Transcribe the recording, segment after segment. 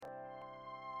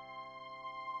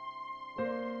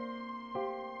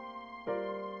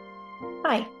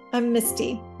Hi, I'm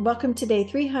Misty. Welcome to day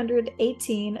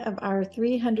 318 of our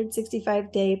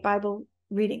 365-day Bible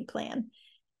reading plan.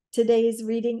 Today's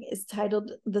reading is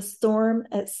titled The Storm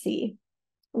at Sea.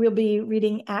 We'll be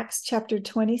reading Acts chapter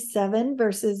 27,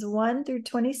 verses 1 through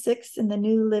 26 in the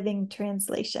New Living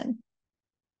Translation.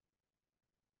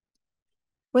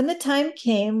 When the time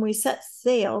came, we set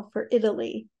sail for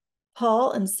Italy.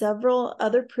 Paul and several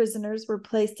other prisoners were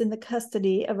placed in the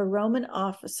custody of a Roman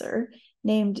officer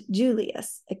named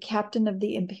Julius, a captain of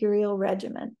the imperial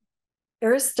regiment.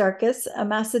 Aristarchus, a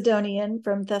Macedonian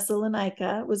from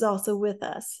Thessalonica, was also with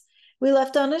us. We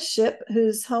left on a ship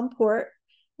whose home port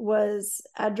was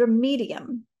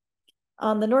Adramyttium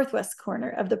on the northwest corner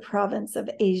of the province of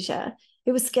Asia.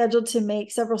 It was scheduled to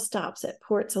make several stops at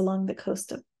ports along the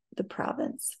coast of the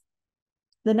province.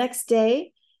 The next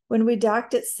day, when we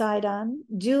docked at Sidon,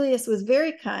 Julius was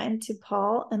very kind to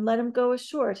Paul and let him go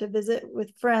ashore to visit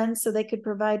with friends so they could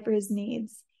provide for his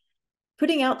needs.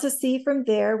 Putting out to sea from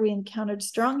there, we encountered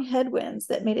strong headwinds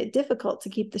that made it difficult to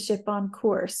keep the ship on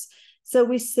course. So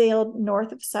we sailed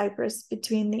north of Cyprus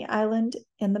between the island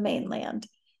and the mainland.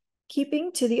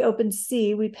 Keeping to the open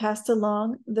sea, we passed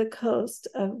along the coast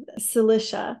of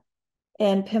Cilicia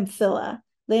and Pamphylia,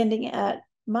 landing at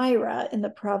Myra in the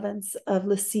province of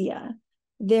Lycia.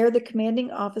 There, the commanding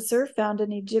officer found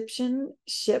an Egyptian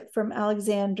ship from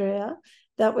Alexandria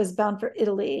that was bound for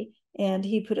Italy, and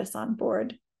he put us on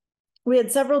board. We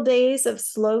had several days of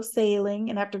slow sailing,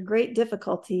 and after great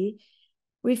difficulty,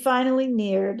 we finally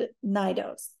neared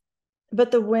Knidos.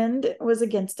 But the wind was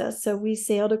against us, so we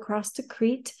sailed across to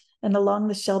Crete and along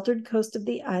the sheltered coast of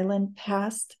the island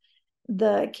past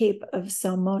the Cape of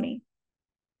Salmone.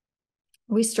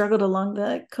 We struggled along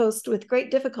the coast with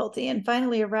great difficulty and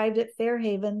finally arrived at Fair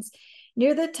Havens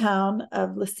near the town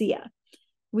of Lycia.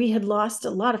 We had lost a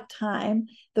lot of time.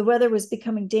 The weather was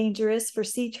becoming dangerous for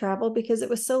sea travel because it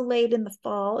was so late in the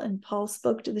fall, and Paul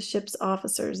spoke to the ship's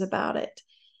officers about it.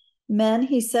 Men,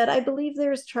 he said, I believe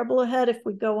there is trouble ahead if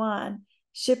we go on.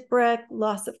 Shipwreck,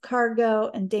 loss of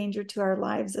cargo, and danger to our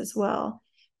lives as well.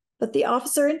 But the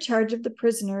officer in charge of the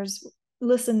prisoners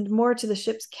listened more to the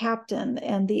ship's captain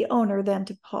and the owner than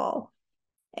to Paul.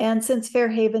 And since Fair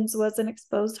Havens was an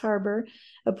exposed harbor,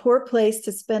 a poor place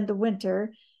to spend the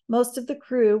winter, most of the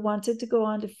crew wanted to go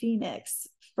on to Phoenix,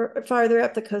 farther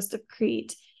up the coast of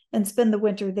Crete, and spend the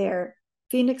winter there.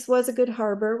 Phoenix was a good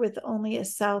harbor with only a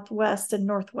southwest and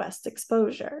northwest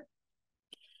exposure.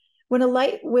 When a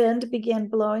light wind began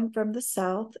blowing from the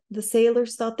south, the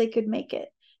sailors thought they could make it.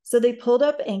 So they pulled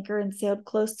up anchor and sailed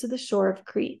close to the shore of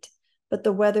Crete. But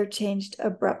the weather changed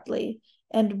abruptly,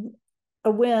 and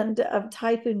a wind of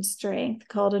typhoon strength,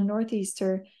 called a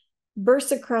northeaster,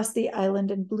 burst across the island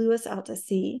and blew us out to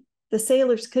sea. The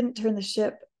sailors couldn't turn the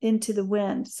ship into the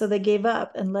wind, so they gave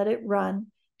up and let it run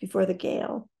before the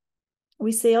gale.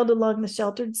 We sailed along the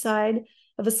sheltered side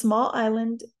of a small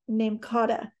island named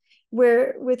Cauda,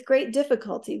 where with great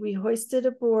difficulty we hoisted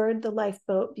aboard the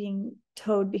lifeboat being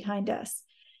towed behind us.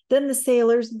 Then the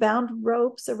sailors bound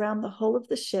ropes around the hull of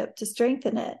the ship to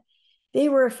strengthen it. They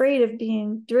were afraid of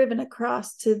being driven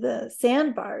across to the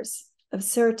sandbars of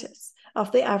Syrtis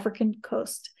off the African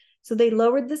coast. So they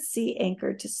lowered the sea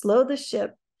anchor to slow the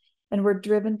ship and were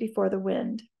driven before the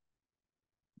wind.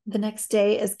 The next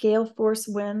day, as gale force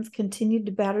winds continued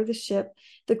to batter the ship,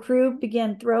 the crew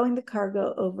began throwing the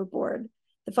cargo overboard.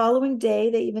 The following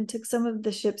day, they even took some of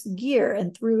the ship's gear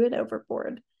and threw it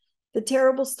overboard. The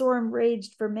terrible storm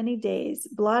raged for many days,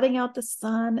 blotting out the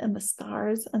sun and the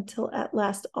stars until at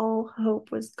last all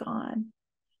hope was gone.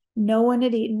 No one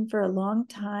had eaten for a long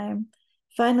time.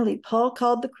 Finally, Paul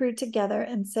called the crew together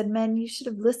and said, Men, you should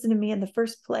have listened to me in the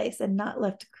first place and not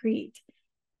left Crete.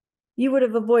 You would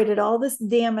have avoided all this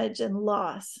damage and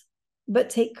loss. But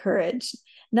take courage.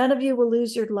 None of you will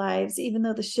lose your lives, even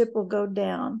though the ship will go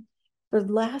down. For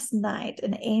last night,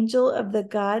 an angel of the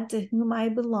God to whom I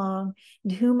belong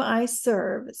and whom I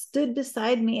serve stood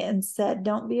beside me and said,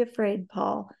 Don't be afraid,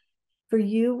 Paul, for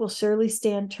you will surely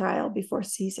stand trial before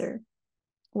Caesar.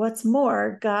 What's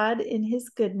more, God in his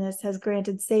goodness has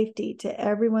granted safety to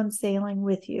everyone sailing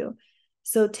with you.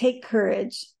 So take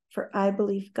courage, for I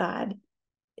believe God.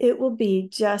 It will be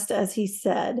just as he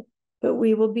said, but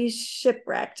we will be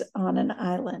shipwrecked on an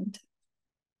island.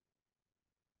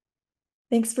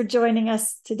 Thanks for joining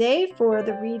us today for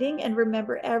the reading. And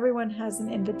remember, everyone has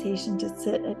an invitation to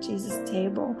sit at Jesus'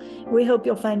 table. We hope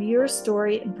you'll find your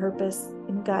story and purpose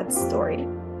in God's story.